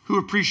ones who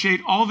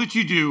appreciate all that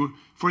you do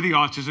for the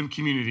autism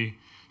community.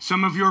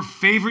 Some of your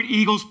favorite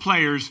Eagles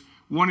players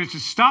wanted to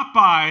stop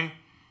by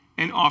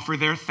and offer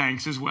their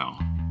thanks as well.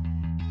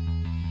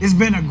 It's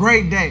been a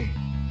great day.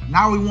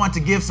 Now we want to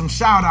give some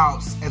shout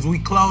outs as we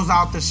close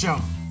out the show.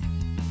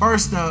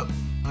 First up,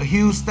 a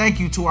huge thank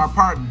you to our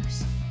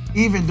partners.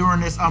 Even during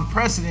this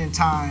unprecedented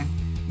time,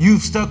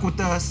 you've stuck with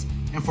us,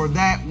 and for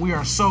that, we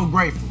are so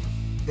grateful.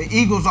 The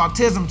Eagles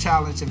Autism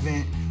Challenge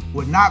event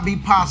would not be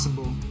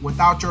possible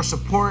without your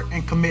support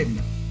and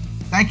commitment.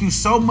 Thank you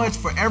so much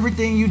for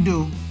everything you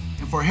do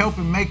and for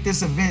helping make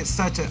this event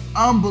such an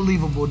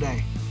unbelievable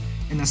day.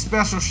 And a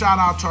special shout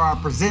out to our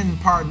presenting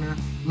partner,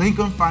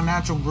 Lincoln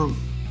Financial Group.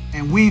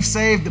 And we've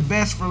saved the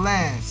best for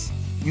last.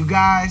 You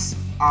guys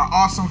are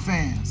awesome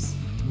fans.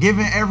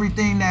 Given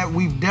everything that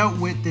we've dealt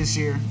with this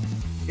year,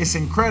 it's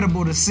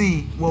incredible to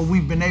see what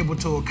we've been able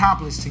to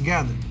accomplish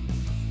together.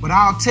 But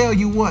I'll tell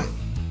you what,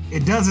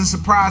 it doesn't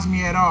surprise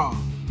me at all.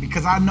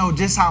 because I know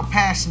just how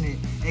passionate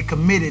and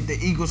committed the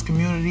Eagles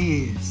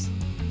community is.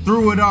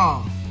 Through it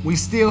all, we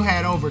still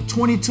had over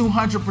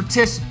 2,200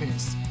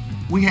 participants.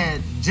 We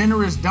had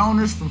generous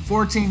donors from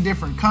 14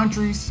 different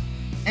countries,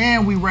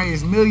 and we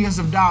raised millions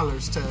of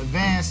dollars to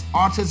advance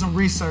autism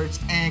research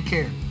and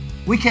care.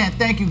 We can't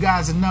thank you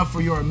guys enough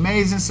for your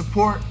amazing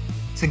support.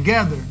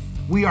 Together,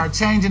 we are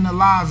changing the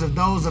lives of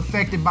those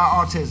affected by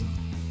autism.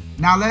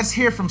 Now let's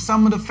hear from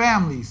some of the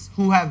families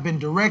who have been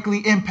directly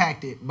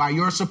impacted by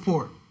your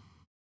support.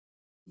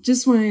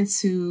 Just wanted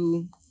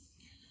to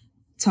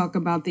talk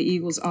about the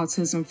Eagles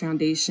Autism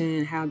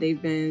Foundation, how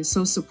they've been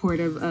so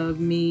supportive of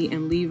me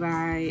and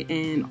Levi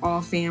and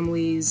all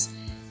families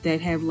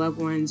that have loved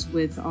ones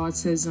with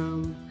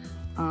autism.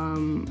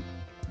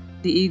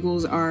 The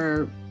Eagles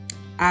are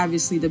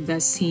obviously the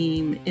best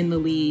team in the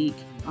league.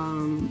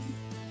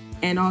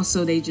 And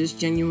also they just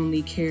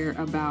genuinely care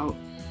about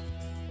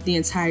the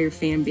entire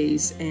fan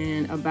base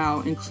and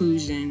about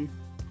inclusion.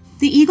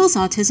 The Eagles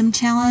Autism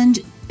Challenge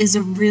is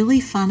a really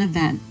fun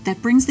event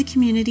that brings the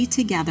community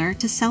together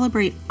to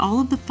celebrate all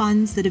of the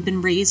funds that have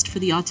been raised for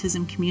the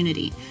autism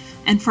community.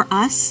 And for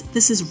us,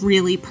 this is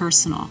really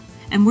personal.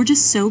 And we're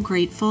just so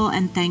grateful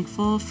and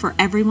thankful for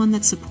everyone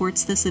that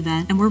supports this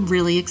event, and we're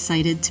really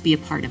excited to be a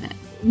part of it.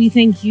 We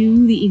thank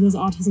you, the Eagles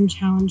Autism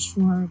Challenge,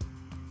 for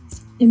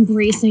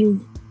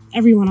embracing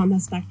everyone on the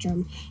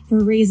spectrum,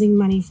 for raising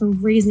money, for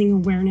raising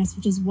awareness,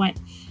 which is what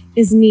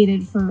is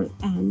needed for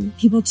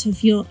people to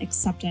feel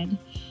accepted.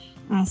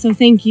 So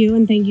thank you,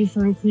 and thank you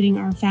for including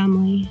our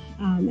family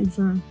and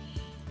for,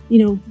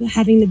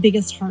 having the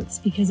biggest hearts,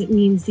 because it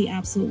means the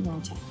absolute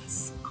world to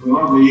us. We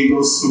love the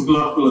Eagles, we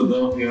love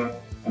Philadelphia,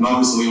 and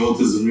obviously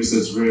autism research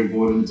is very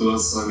important to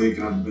us so they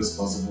can have the best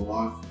possible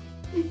life.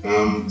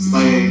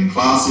 Stay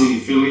classy,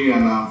 Philly,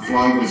 and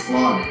fly Eagles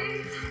fly.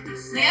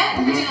 Leah,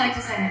 what would you like to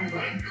say to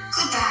everybody?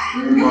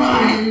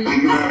 Goodbye.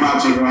 Thank you very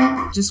much,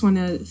 everyone. Just want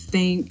to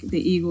thank the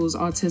Eagles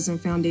Autism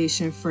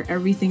Foundation for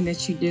everything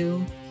that you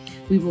do.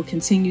 We will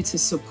continue to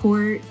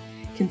support,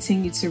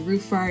 continue to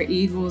root for our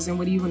Eagles. And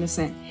what do you want to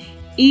say?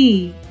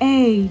 E-A-G-L-E-S.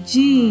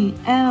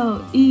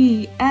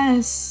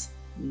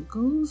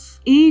 Eagles?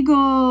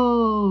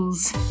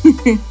 Eagles.